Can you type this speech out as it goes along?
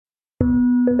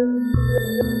Welcome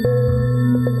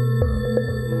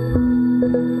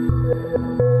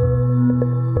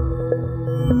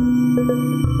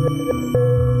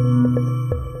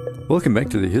back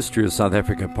to the History of South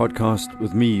Africa podcast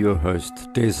with me, your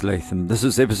host, Des Latham. This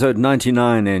is episode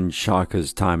 99 and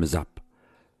Shaka's time is up.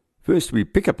 First, we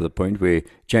pick up the point where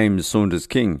James Saunders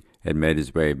King had made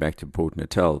his way back to Port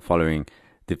Natal following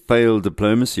the failed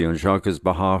diplomacy on Shaka's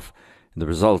behalf, and the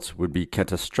result would be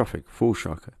catastrophic for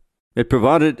Shaka. It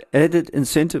provided added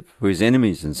incentive for his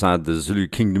enemies inside the Zulu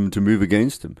kingdom to move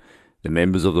against him. The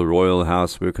members of the royal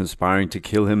house were conspiring to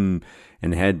kill him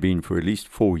and had been for at least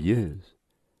 4 years.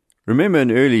 Remember, in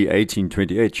early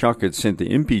 1828, Shaka had sent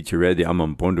the impi to raid the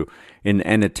Amampondo in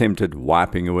an attempt at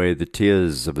wiping away the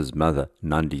tears of his mother,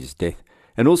 Nandi's death,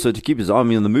 and also to keep his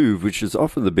army on the move, which is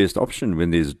often the best option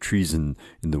when there's treason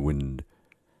in the wind.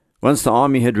 Once the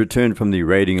army had returned from the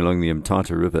raiding along the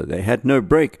Mthatha River, they had no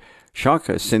break.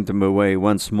 Shaka sent them away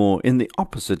once more in the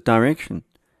opposite direction.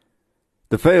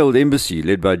 The failed embassy,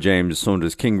 led by James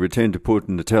Saunders King, returned to Port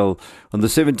Natal on the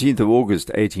 17th of August,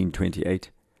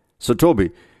 1828.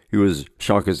 Sotobe, who was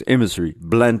Shaka's emissary,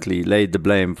 bluntly laid the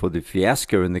blame for the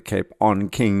fiasco in the Cape on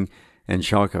King, and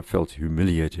Shaka felt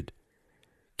humiliated.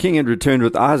 King had returned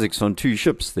with Isaacs on 2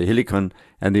 ships, the Helicon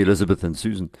and the Elizabeth and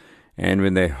Susan, and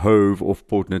when they hove off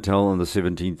Port Natal on the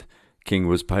 17th, King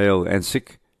was pale and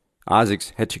sick.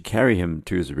 Isaacs had to carry him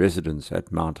to his residence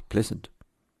at Mount Pleasant.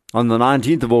 On the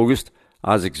 19th of August,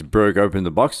 Isaacs broke open the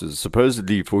boxes,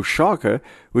 supposedly for Shaka,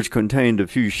 which contained a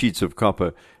few sheets of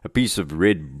copper, a piece of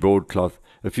red broadcloth,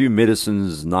 a few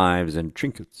medicines, knives, and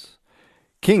trinkets.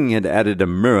 King had added a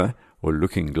mirror, or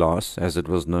looking glass, as it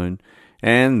was known,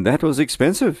 and that was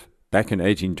expensive back in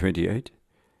 1828.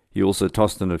 He also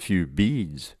tossed in a few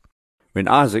beads. When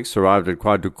Isaacs arrived at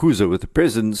KwaDukuza with the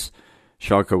presents,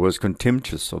 Shaka was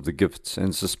contemptuous of the gifts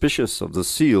and suspicious of the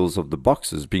seals of the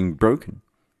boxes being broken.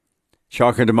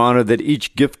 Shaka demanded that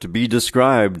each gift be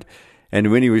described,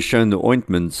 and when he was shown the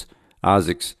ointments,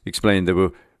 Isaacs explained they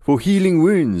were for healing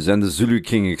wounds, and the Zulu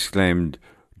king exclaimed,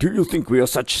 "Do you think we are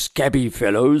such scabby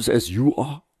fellows as you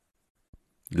are?"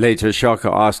 Later, Shaka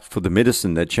asked for the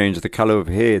medicine that changed the color of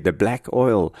hair, the black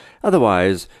oil.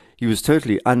 Otherwise, he was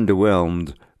totally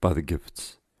underwhelmed by the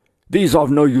gifts. "These are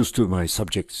of no use to my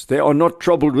subjects. They are not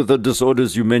troubled with the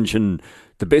disorders you mention.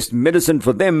 The best medicine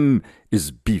for them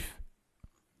is beef."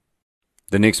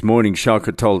 The next morning,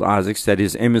 Shaka told Isaacs that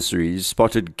his emissaries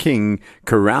spotted King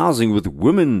carousing with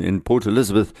women in Port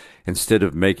Elizabeth instead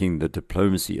of making the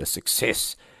diplomacy a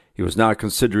success. He was now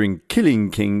considering killing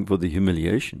King for the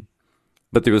humiliation.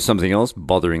 But there was something else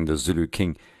bothering the Zulu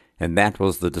king, and that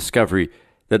was the discovery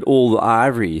that all the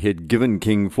ivory he had given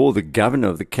King for the governor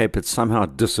of the Cape had somehow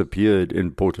disappeared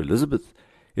in Port Elizabeth.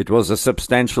 It was a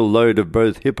substantial load of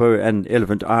both hippo and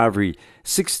elephant ivory,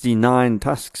 69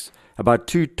 tusks, about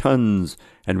 2 tons,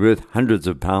 and worth hundreds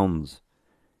of pounds.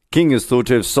 King is thought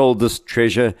to have sold this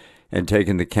treasure and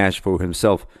taken the cash for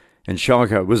himself, and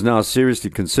Shaka was now seriously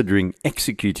considering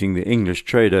executing the English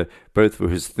trader both for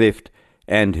his theft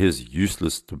and his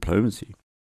useless diplomacy.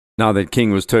 Now that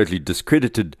King was totally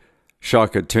discredited,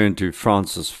 Shaka turned to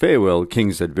Francis Farewell,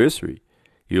 King's adversary.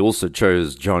 He also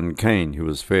chose John Kane, who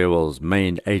was Farewell's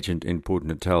main agent in Port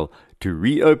Natal, to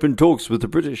reopen talks with the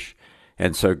British,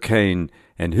 and so Kane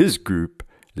and his group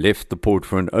left the port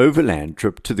for an overland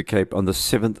trip to the Cape on the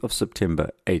 7th of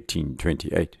September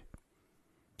 1828.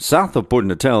 South of Port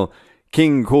Natal,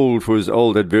 King called for his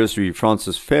old adversary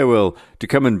Francis Farewell to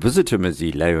come and visit him as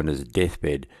he lay on his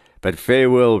deathbed, but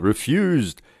Farewell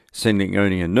refused, sending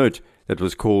only a note that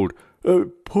was called "A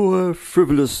Poor,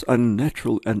 Frivolous,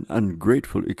 Unnatural and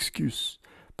Ungrateful Excuse"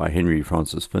 by Henry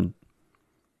Francis Finn.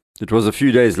 It was a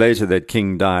few days later that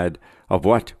King died, of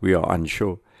what we are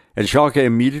unsure, and Shaka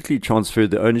immediately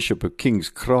transferred the ownership of King's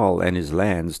kraal and his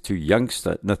lands to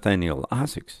youngster Nathaniel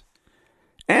Isaacs.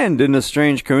 And in a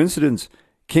strange coincidence,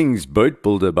 King's boat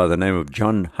builder by the name of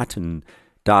John Hutton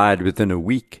died within a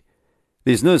week.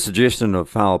 There's no suggestion of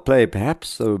foul play.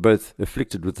 Perhaps they were both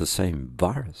afflicted with the same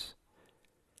virus.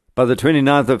 By the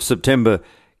 29th of September,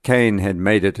 Kane had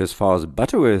made it as far as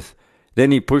Butterworth.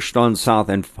 Then he pushed on south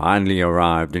and finally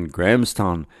arrived in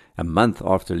Grahamstown a month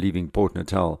after leaving Port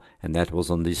Natal, and that was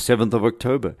on the 7th of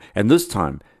October. And this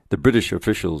time, the British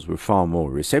officials were far more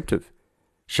receptive.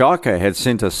 Shaka had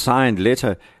sent a signed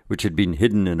letter which had been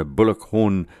hidden in a bullock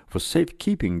horn for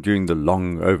safekeeping during the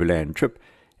long overland trip,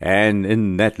 and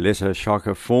in that letter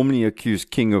Shaka formally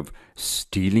accused King of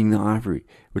stealing the ivory,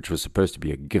 which was supposed to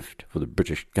be a gift for the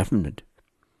British government.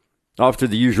 After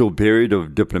the usual period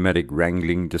of diplomatic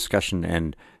wrangling, discussion,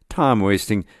 and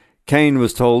time-wasting, Kane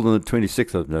was told on the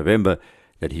 26th of November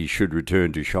that he should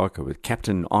return to Shaka with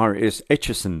Captain R.S.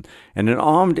 Aitchison and an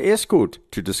armed escort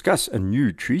to discuss a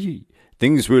new treaty.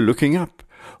 Things were looking up,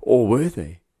 or were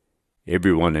they?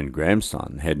 Everyone in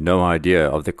Grahamstown had no idea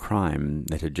of the crime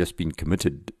that had just been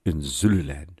committed in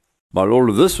Zululand. While all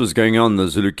of this was going on, the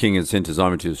Zulu king had sent his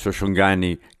army to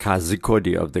Shoshongani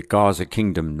Kazikodi of the Gaza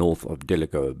kingdom north of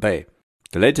Delagoa Bay.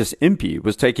 The latest impi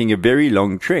was taking a very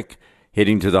long trek,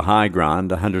 heading to the high ground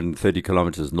 130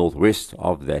 kilometers northwest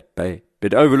of that bay.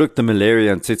 It overlooked the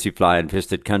malaria and tsetse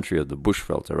fly-infested country of the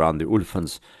bushveld around the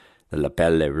Olifants, the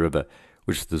Lapelle River,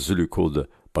 which the Zulu called the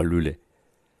Balule.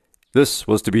 This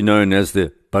was to be known as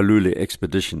the Balule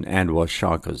Expedition and was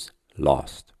Shaka's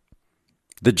last.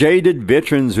 The jaded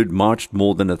veterans who'd marched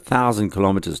more than 1,000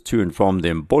 kilometers to and from the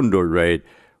Mpondo raid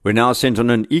were now sent on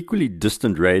an equally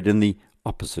distant raid in the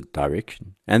opposite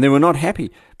direction. And they were not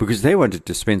happy because they wanted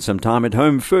to spend some time at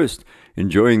home first,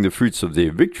 enjoying the fruits of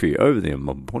their victory over the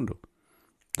Mpondo.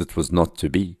 That was not to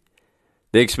be.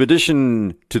 The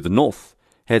expedition to the north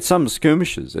had some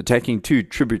skirmishes, attacking 2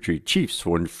 tributary chiefs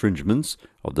for infringements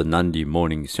of the Nandi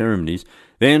mourning ceremonies,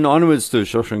 then onwards to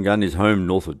Shoshangani's home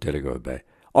north of Delagoa Bay.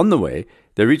 On the way,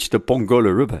 they reached the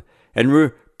Pongola River and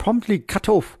were promptly cut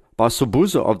off by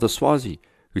Sobuza of the Swazi,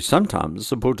 who sometimes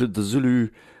supported the Zulu,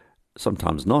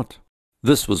 sometimes not.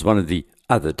 This was one of the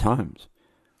other times.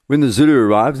 When the Zulu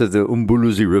arrived at the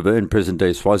Umbuluzi River in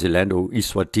present-day Swaziland or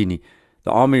Eswatini,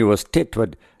 the army was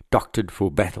tetwad, doctored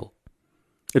for battle.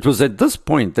 It was at this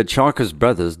point that Shaka's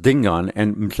brothers Dingaan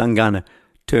and Mhlangana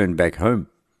turned back home.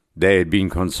 They had been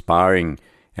conspiring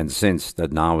and sensed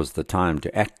that now was the time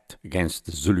to act against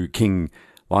the Zulu king,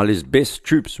 while his best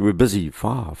troops were busy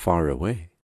far, far away.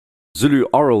 Zulu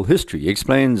oral history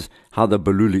explains how the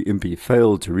Balule impi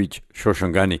failed to reach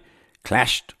Shoshongani,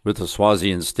 clashed with the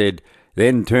Swazi instead,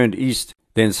 then turned east,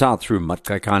 then south through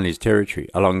Matlakani's territory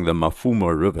along the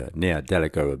Mafumo River near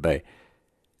Delagoa Bay.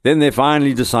 Then they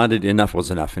finally decided enough was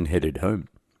enough and headed home.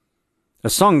 A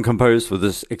song composed for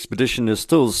this expedition is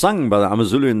still sung by the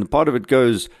Amazulu, and part of it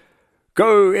goes,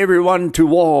 "Go everyone to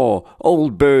war,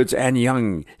 old birds and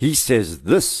young. He says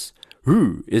this,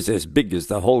 who is as big as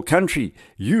the whole country?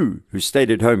 You who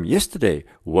stayed at home yesterday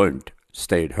won't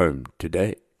stay at home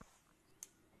today."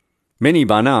 Many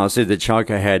by now said that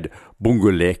Shaka had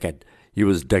bungulekad. He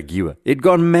was dagiwa. He'd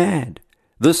gone mad.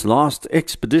 This last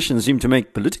expedition seemed to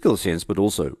make political sense, but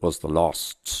also was the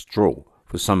last straw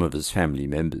for some of his family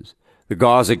members. The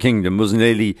Gaza kingdom was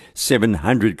nearly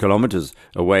 700 kilometers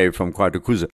away from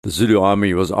Kwaitukuza. The Zulu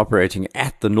army was operating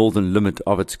at the northern limit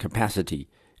of its capacity,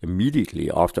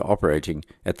 immediately after operating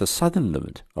at the southern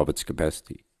limit of its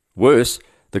capacity. Worse,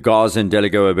 the Gaza and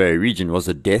Delagoa Bay region was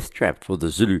a death trap for the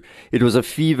Zulu. It was a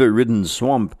fever-ridden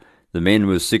swamp. The men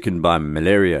were sickened by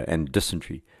malaria and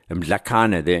dysentery, and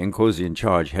Mhlakana, their Nkosi in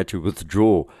charge, had to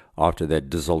withdraw after that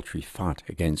desultory fight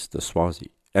against the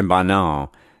Swazi. And by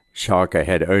now, Shaka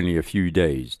had only a few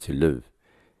days to live.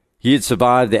 He had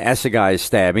survived the Assegai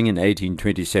stabbing in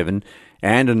 1827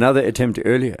 and another attempt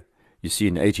earlier. You see,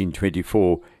 in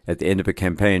 1824, at the end of a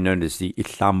campaign known as the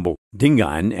Itlambo,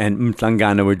 Dingaan and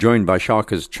Mhlangana were joined by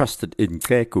Shaka's trusted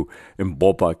Nkleku,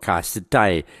 Mbopa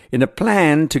Kasitai, in a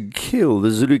plan to kill the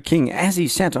Zulu king as he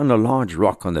sat on a large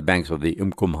rock on the banks of the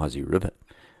Umkumhazi River.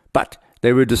 But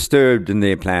they were disturbed in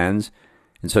their plans,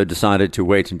 and so decided to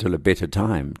wait until a better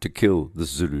time to kill the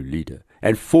Zulu leader.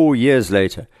 And 4 years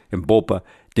later, Mbopa,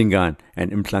 Dingaan,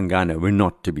 and Mhlangana were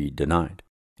not to be denied.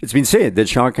 It's been said that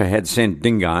Shaka had sent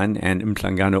Dingaan and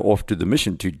Mhlangana off to the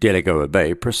mission to Delagoa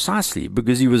Bay precisely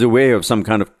because he was aware of some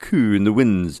kind of coup in the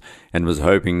winds and was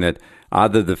hoping that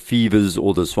either the Fevers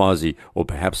or the Swazi or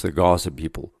perhaps the Gaza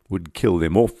people would kill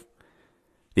them off.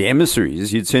 The emissaries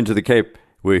he'd sent to the Cape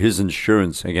were his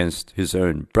insurance against his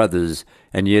own brothers,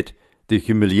 and yet the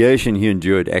humiliation he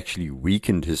endured actually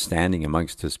weakened his standing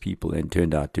amongst his people and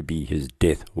turned out to be his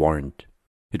death warrant.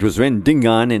 It was when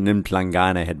Dingaan and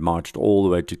Mhlangana had marched all the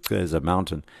way to Xeza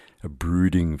Mountain, a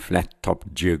brooding,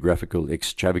 flat-topped geographical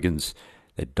extravagance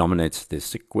that dominates the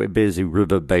Sikwebezi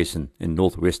River basin in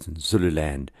northwestern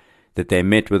Zululand, that they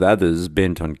met with others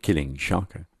bent on killing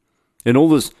Shaka. In all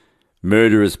this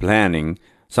murderous planning,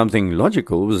 something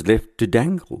logical was left to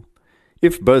dangle.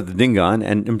 If both Dingaan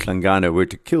and Mhlangana were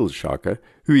to kill Shaka,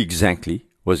 who exactly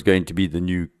was going to be the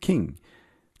new king?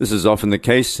 This is often the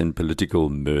case in political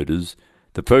murders.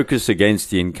 The focus against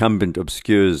the incumbent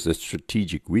obscures the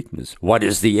strategic weakness. What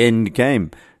is the end game?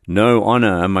 No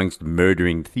honor amongst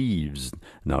murdering thieves,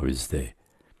 now is there.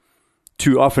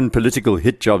 Too often political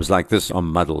hit jobs like this are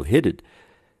muddle-headed.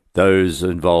 Those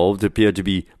involved appear to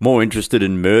be more interested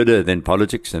in murder than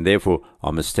politics and therefore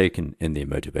are mistaken in their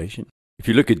motivation. If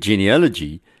you look at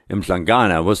genealogy,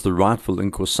 Mhlangana was the rightful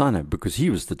Nkosana because he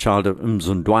was the child of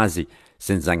Mzondwazi,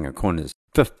 Senzangakhon's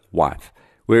fifth wife,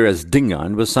 whereas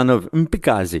Dingaan was son of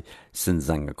Mpikazi,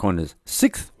 Senzangakhon's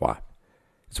sixth wife.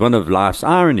 It's one of life's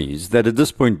ironies that at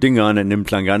this point Dingaan and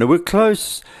Mhlangana were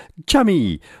close,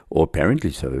 chummy, or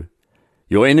apparently so.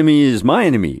 Your enemy is my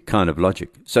enemy kind of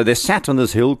logic. So they sat on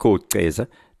this hill called Xeza.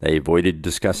 They avoided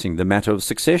discussing the matter of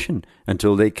succession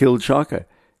until they killed Shaka.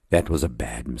 That was a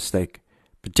bad mistake,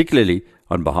 particularly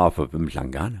on behalf of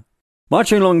Mhlangana.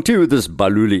 Marching along too with this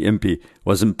Baluli impi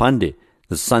was Mpande,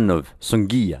 the son of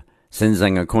Songia,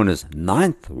 Senzangakhon's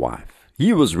ninth wife.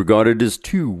 He was regarded as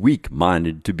too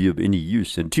weak-minded to be of any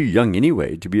use and too young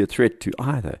anyway to be a threat to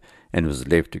either, and was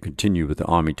left to continue with the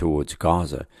army towards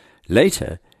Gaza.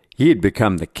 Later, he had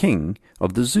become the king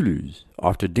of the Zulus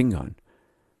after Dingaan.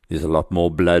 There's a lot more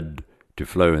blood to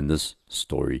flow in this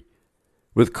story.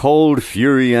 With cold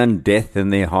fury and death in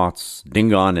their hearts,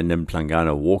 Dingaan and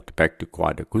Mhlangana walked back to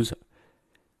KwaDukuza.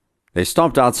 They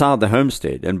stopped outside the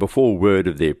homestead, and before word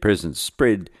of their presence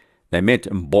spread, they met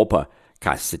Mbopa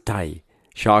Kasitai,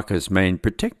 Shaka's main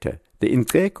protector, the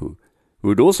Intreku, who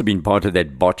had also been part of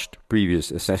that botched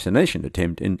previous assassination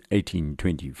attempt in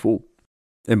 1824.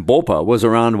 Mbopa was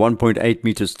around 1.8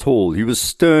 meters tall. He was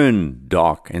stern,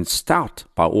 dark, and stout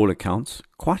by all accounts.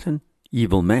 Quite an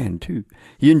evil man, too.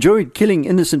 He enjoyed killing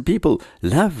innocent people,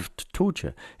 loved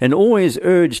torture, and always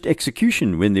urged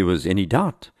execution when there was any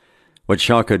doubt. What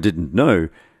Shaka didn't know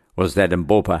was that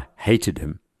Mbopa hated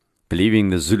him, believing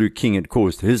the Zulu king had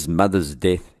caused his mother's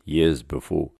death years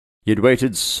before. He had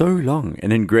waited so long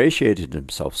and ingratiated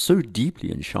himself so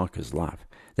deeply in Shaka's life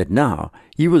that now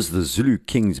he was the Zulu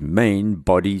king's main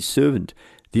body servant,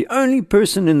 the only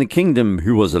person in the kingdom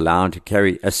who was allowed to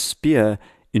carry a spear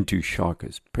into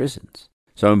Shaka's presence.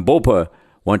 So Mbopa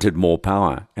wanted more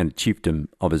power and a chiefdom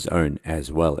of his own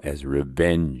as well as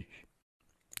revenge.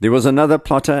 There was another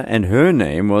plotter, and her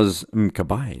name was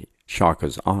Mkabayi,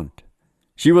 Shaka's aunt.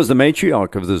 She was the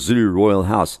matriarch of the Zulu royal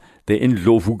house, the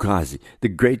Ndlovukazi, the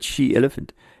great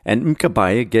she-elephant, and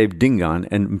Mkabayi gave Dingaan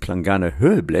and Mhlangana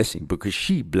her blessing because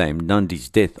she blamed Nandi's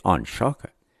death on Shaka.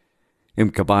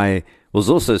 Mkabayi was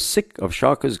also sick of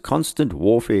Shaka's constant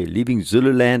warfare, leaving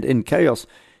Zululand in chaos.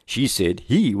 She said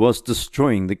he was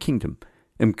destroying the kingdom.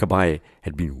 Mkabayi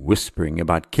had been whispering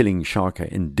about killing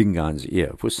Shaka in Dingaan's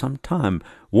ear for some time,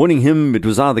 warning him it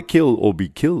was either kill or be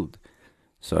killed.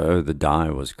 So the die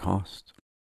was cast.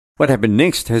 What happened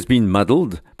next has been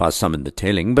muddled by some in the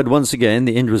telling, but once again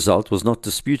the end result was not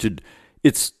disputed.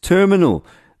 It's terminal,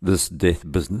 this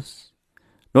death business.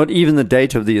 Not even the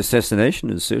date of the assassination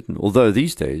is certain, although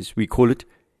these days we call it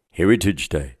Heritage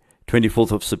Day,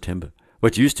 24th of September,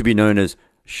 what used to be known as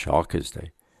Shaka's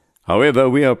Day. However,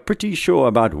 we are pretty sure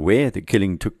about where the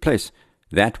killing took place.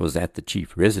 That was at the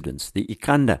chief residence, the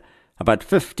Ikanda, about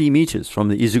 50 meters from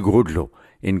the Isigodlo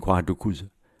in KwaDukuza,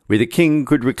 where the king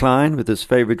could recline with his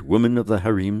favorite woman of the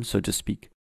harem, so to speak.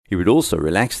 He would also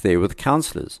relax there with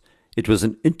counselors. It was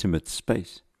an intimate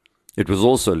space. It was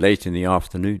also late in the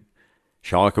afternoon.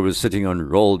 Shaka was sitting on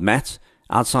rolled mats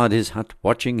outside his hut,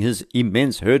 watching his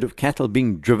immense herd of cattle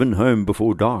being driven home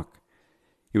before dark.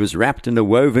 He was wrapped in a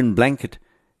woven blanket,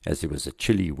 as there was a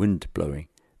chilly wind blowing.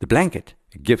 The blanket,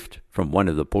 a gift from one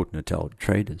of the Port Natal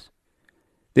traders.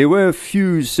 There were a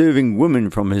few serving women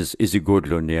from his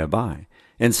Isigodlo nearby,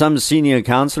 and some senior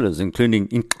councillors, including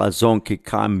Inklazonke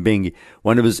Kambengi,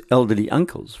 one of his elderly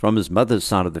uncles from his mother's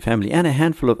side of the family, and a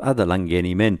handful of other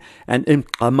Langeni men, and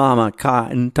Mkamama Ka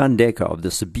Ntandeka of the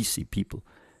Sibisi people.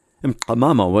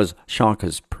 Mkamama was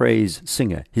Shaka's praise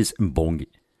singer, his Mbongi.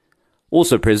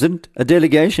 Also present, a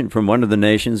delegation from one of the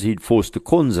nations he'd forced to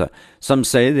Konza. Some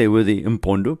say they were the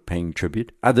Mpondo, paying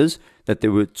tribute. Others, that they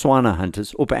were Tswana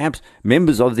hunters, or perhaps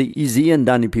members of the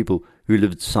Iziandani people who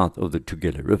lived south of the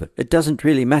Tugela River. It doesn't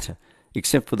really matter,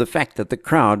 except for the fact that the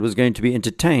crowd was going to be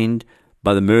entertained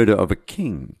by the murder of a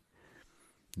king.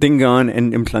 Dingaan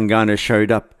and Mhlangana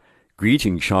showed up,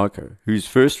 greeting Shaka, whose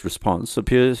first response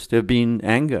appears to have been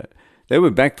anger. They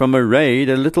were back from a raid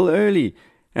a little early,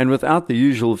 and without the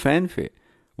usual fanfare.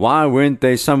 Why weren't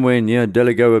they somewhere near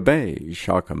Delagoa Bay?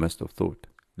 Shaka must have thought.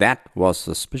 That was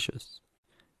suspicious.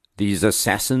 These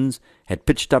assassins had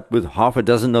pitched up with half a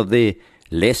dozen of their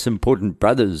less important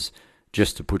brothers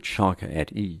just to put Shaka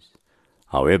at ease.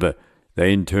 However,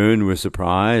 they in turn were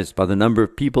surprised by the number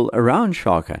of people around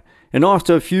Shaka, and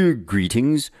after a few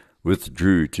greetings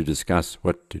withdrew to discuss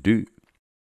what to do.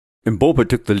 Mbopa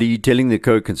took the lead, telling the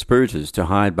co-conspirators to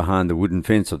hide behind the wooden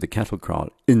fence of the cattle kraal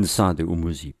inside the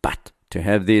Umuzi, but to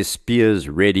have their spears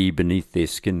ready beneath their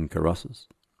skin karosses.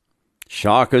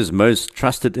 Shaka's most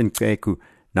trusted Nkeku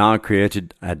now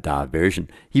created a diversion.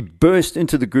 He burst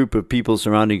into the group of people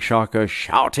surrounding Shaka,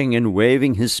 shouting and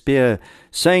waving his spear,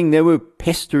 saying they were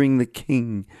pestering the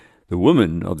king. The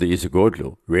woman of the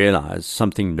Isigodlo realized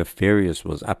something nefarious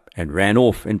was up and ran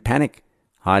off in panic,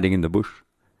 hiding in the bush.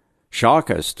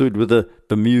 Shaka stood with a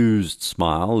bemused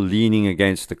smile, leaning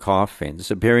against the calf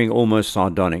fence, appearing almost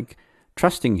sardonic,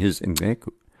 trusting his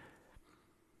Ngeko.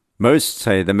 Most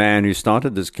say the man who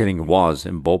started this killing was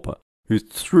Mbopa, who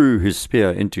threw his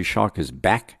spear into Shaka's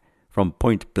back from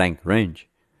point-blank range.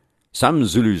 Some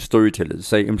Zulu storytellers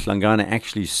say Mhlangana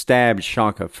actually stabbed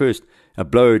Shaka first, a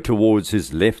blow towards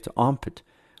his left armpit,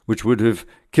 which would have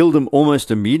killed him almost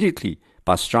immediately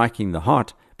by striking the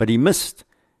heart, but he missed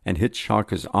and hit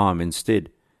Shaka's arm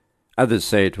instead. Others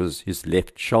say it was his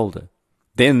left shoulder.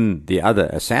 Then the other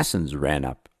assassins ran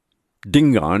up.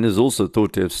 Dingaan is also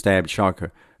thought to have stabbed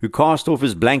Shaka, who cast off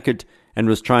his blanket and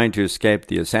was trying to escape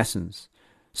the assassins.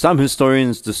 Some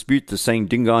historians dispute the saying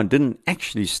Dingaan didn't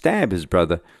actually stab his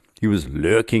brother. He was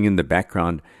lurking in the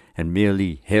background and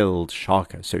merely held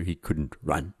Shaka so he couldn't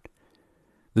run.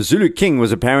 The Zulu king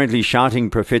was apparently shouting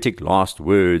prophetic last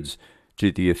words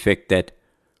to the effect that,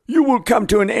 "You will come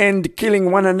to an end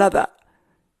killing one another."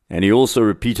 And he also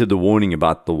repeated the warning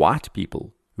about the white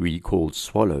people, who he called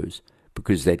swallows,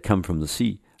 because they'd come from the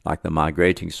sea, like the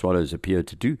migrating swallows appeared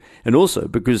to do, and also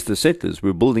because the settlers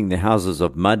were building their houses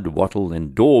of mud, wattle,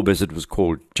 and daub, as it was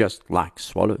called, just like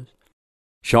swallows.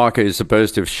 Shaka is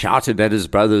supposed to have shouted at his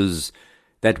brothers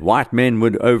that white men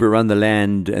would overrun the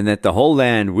land, and that the whole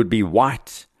land would be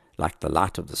white, like the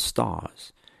light of the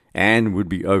stars, and would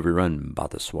be overrun by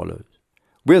the swallows.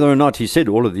 Whether or not he said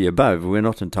all of the above, we're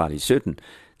not entirely certain.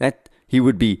 That he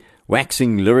would be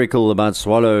waxing lyrical about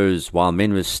swallows while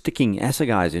men were sticking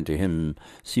assegais into him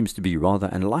seems to be rather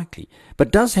unlikely,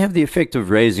 but does have the effect of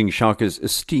raising Shaka's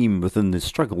esteem within the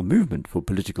struggle movement for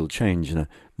political change in a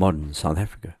modern South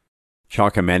Africa.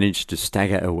 Shaka managed to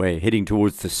stagger away, heading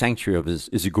towards the sanctuary of his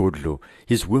Isigodlo,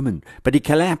 his woman, but he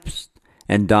collapsed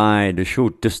and died a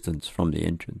short distance from the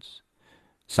entrance.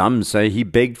 Some say he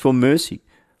begged for mercy,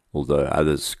 although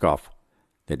others scoff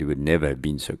that he would never have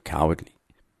been so cowardly.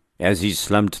 As he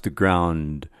slumped to the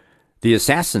ground, the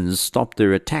assassins stopped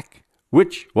their attack,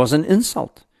 which was an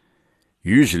insult.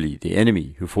 Usually the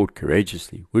enemy, who fought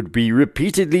courageously, would be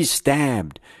repeatedly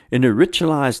stabbed in a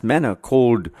ritualized manner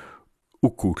called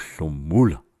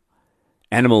ukuhlomula.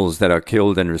 Animals that are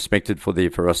killed and respected for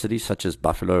their ferocity, such as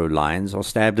buffalo, lions, are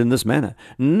stabbed in this manner.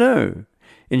 No,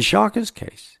 in Shaka's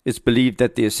case, it's believed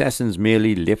that the assassins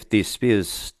merely left their spears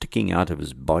sticking out of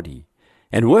his body.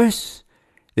 And worse,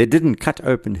 they didn't cut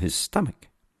open his stomach.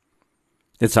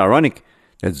 It's ironic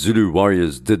that Zulu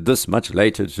warriors did this much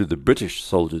later to the British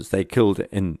soldiers they killed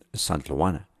in St.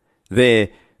 Luana. There,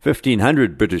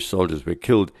 1,500 British soldiers were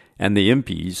killed, and the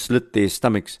impis slit their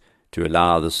stomachs to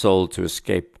allow the soul to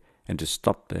escape and to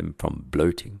stop them from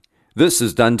bloating. This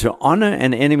is done to honor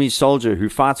an enemy soldier who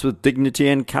fights with dignity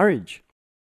and courage.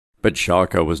 But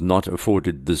Shaka was not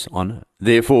afforded this honor.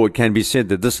 Therefore, it can be said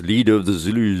that this leader of the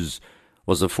Zulus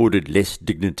was afforded less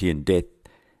dignity in death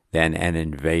than an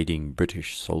invading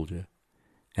British soldier.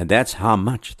 And that's how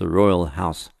much the royal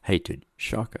house hated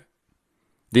Shaka.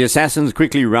 The assassins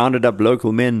quickly rounded up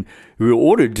local men who were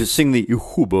ordered to sing the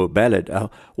Ihubo ballad,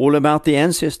 all about the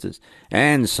ancestors,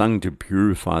 and sung to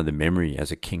purify the memory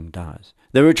as a king dies.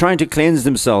 They were trying to cleanse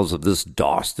themselves of this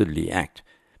dastardly act.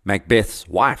 Macbeth's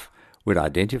wife would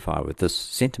identify with this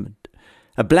sentiment.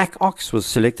 A black ox was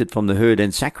selected from the herd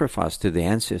and sacrificed to the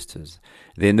ancestors.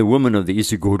 Then the women of the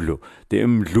Isigodlo, the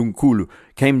Mdlunkulu,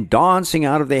 came dancing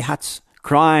out of their huts,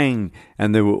 crying,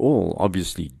 and they were all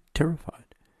obviously terrified.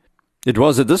 It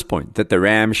was at this point that the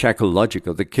ramshackle logic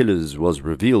of the killers was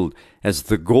revealed, as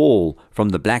the gall from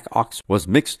the black ox was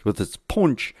mixed with its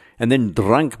paunch and then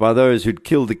drunk by those who'd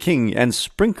killed the king and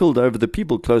sprinkled over the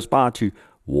people close by to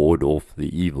ward off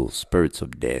the evil spirits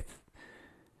of death.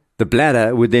 The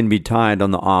bladder would then be tied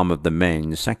on the arm of the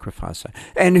main sacrificer.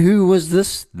 And who was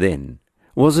this then?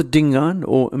 Was it Dingaan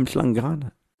or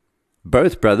Mhlangana?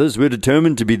 Both brothers were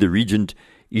determined to be the regent,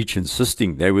 each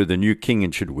insisting they were the new king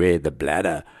and should wear the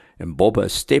bladder. And Mbopa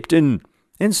stepped in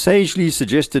and sagely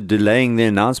suggested delaying the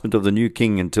announcement of the new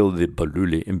king until the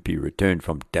Balule Impi returned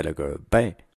from Delagoa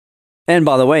Bay. And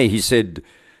by the way, he said,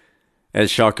 as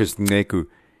Shaka's Ngeko,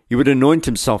 he would anoint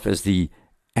himself as the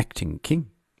acting king.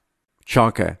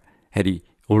 Shaka, had he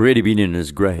already been in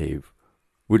his grave,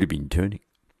 would have been turning.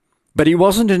 But he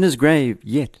wasn't in his grave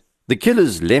yet. The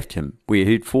killers left him where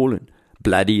he'd fallen,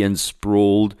 bloody and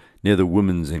sprawled near the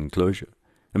women's enclosure.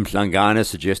 Mhlangana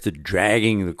suggested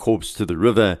dragging the corpse to the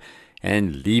river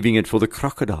and leaving it for the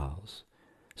crocodiles.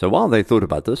 So while they thought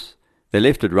about this, They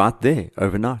left it right there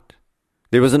overnight.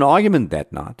 There was an argument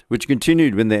that night, which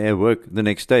continued when they awoke the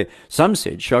next day. Some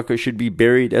said Shaka should be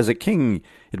buried as a king.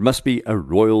 It must be a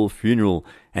royal funeral.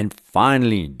 And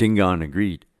finally, Dingaan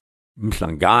agreed.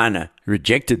 Mhlangana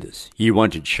rejected this. He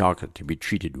wanted Shaka to be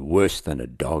treated worse than a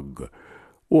dog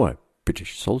or a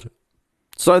British soldier.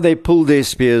 So they pulled their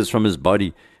spears from his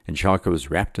body, and Shaka was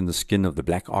wrapped in the skin of the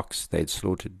black ox they had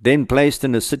slaughtered, then placed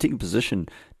in a sitting position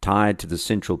tied to the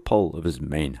central pole of his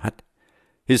main hut.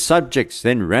 His subjects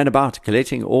then ran about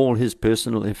collecting all his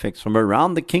personal effects from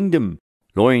around the kingdom,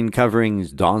 loin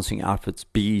coverings, dancing outfits,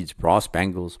 beads, brass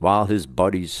bangles, while his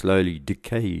body slowly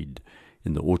decayed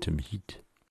in the autumn heat.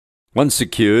 Once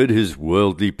secured, his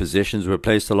worldly possessions were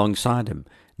placed alongside him,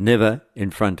 never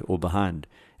in front or behind,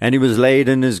 and he was laid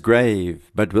in his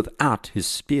grave, but without his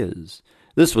spears.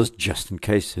 This was just in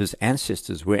case his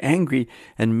ancestors were angry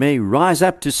and may rise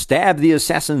up to stab the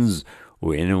assassins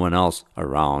or anyone else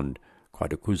around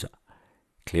Kwadukuza.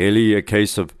 Clearly a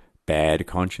case of bad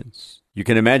conscience. You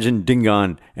can imagine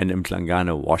Dingaan and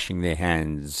Mhlangana washing their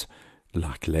hands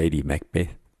like Lady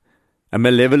Macbeth. A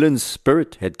malevolent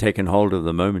spirit had taken hold of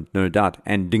the moment, no doubt,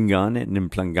 and Dingaan and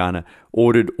Mhlangana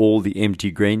ordered all the empty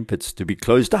grain pits to be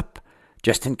closed up,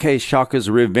 just in case Shaka's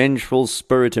revengeful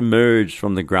spirit emerged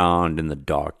from the ground in the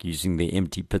dark, using the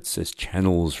empty pits as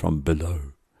channels from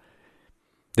below.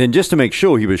 Then, just to make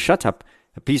sure he was shut up,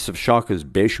 a piece of Shaka's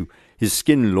beshu, his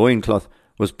skin loincloth,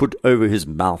 was put over his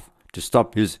mouth to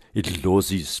stop his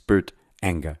Idlozi spirit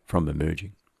anger from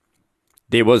emerging.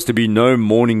 There was to be no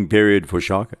mourning period for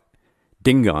Shaka.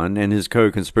 Dingaan and his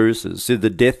co-conspirators said the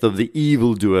death of the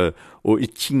evildoer, or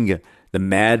Ichinga, the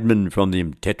madman from the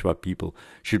Mtetwa people,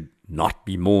 should not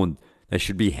be mourned. They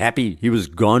should be happy he was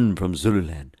gone from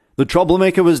Zululand. The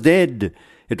troublemaker was dead.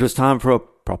 It was time for a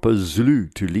proper Zulu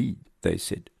to lead, they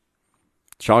said.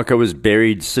 Shaka was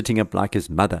buried sitting up like his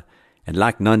mother, and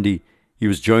like Nandi, he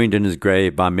was joined in his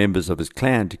grave by members of his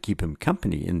clan to keep him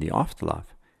company in the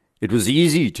afterlife. It was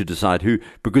easy to decide who,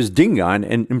 because Dingaan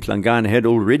and Mhlangana had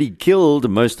already killed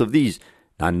most of these.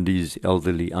 Nandi's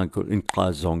elderly uncle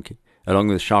Nxazonke, along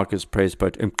with Shaka's praise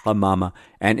poet Mqamama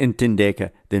and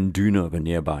Intindeka, then Duna of a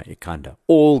nearby Ikanda,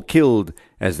 all killed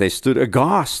as they stood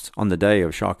aghast on the day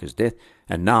of Shaka's death,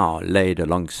 and now laid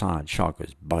alongside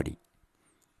Shaka's body.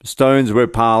 The stones were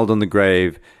piled on the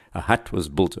grave. A hut was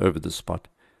built over the spot.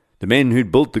 The men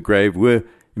who'd built the grave were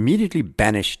immediately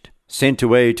banished, sent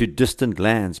away to distant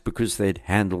lands because they'd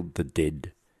handled the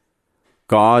dead.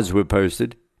 Guards were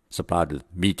posted, supplied with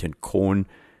meat and corn,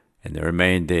 and they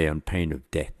remained there on pain of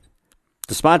death.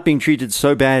 Despite being treated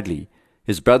so badly,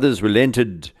 his brothers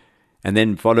relented and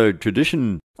then followed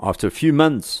tradition. After a few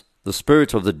months, the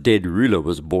spirit of the dead ruler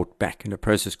was brought back in a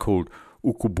process called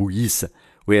ukubuyisa,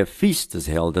 where a feast is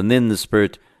held, and then the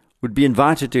spirit would be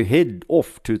invited to head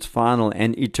off to its final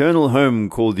and eternal home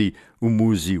called the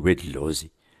Umuzi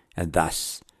Wedlozi. And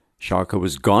thus, Shaka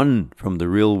was gone from the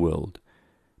real world.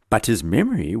 But his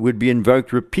memory would be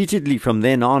invoked repeatedly from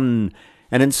then on,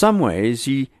 and in some ways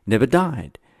he never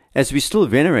died, as we still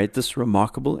venerate this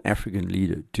remarkable African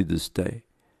leader to this day.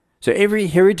 So every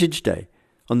Heritage Day,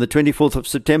 on the 24th of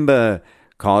September,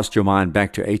 cast your mind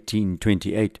back to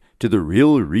 1828, to the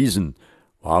real reason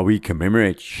why we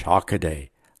commemorate Shaka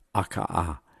Day,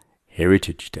 aka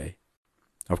Heritage Day.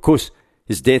 Of course,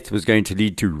 his death was going to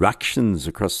lead to ructions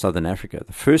across southern Africa.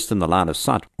 The first in the line of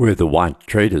sight were the white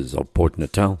traders of Port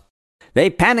Natal. They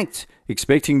panicked,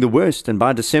 expecting the worst, and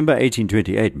by December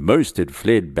 1828, most had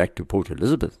fled back to Port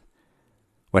Elizabeth.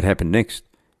 What happened next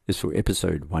is for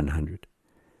episode 100.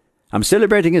 I'm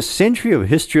celebrating a century of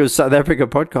History of South Africa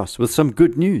podcast with some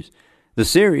good news. The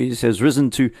series has risen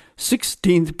to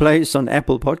 16th place on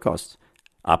Apple Podcasts,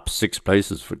 up 6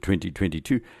 places for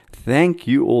 2022. Thank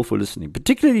you all for listening,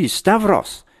 particularly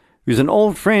Stavros, who's an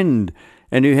old friend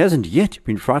and who hasn't yet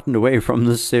been frightened away from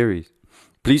this series.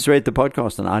 Please rate the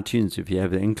podcast on iTunes if you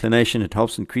have the inclination. It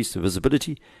helps increase the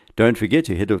visibility. Don't forget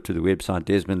to head off to the website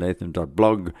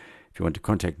desmondlatham.blog if you want to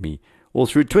contact me, or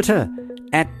through Twitter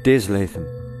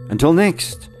 @DesLatham. Until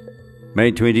next,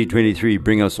 may 2023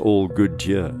 bring us all good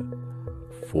cheer.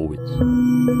 Forwards.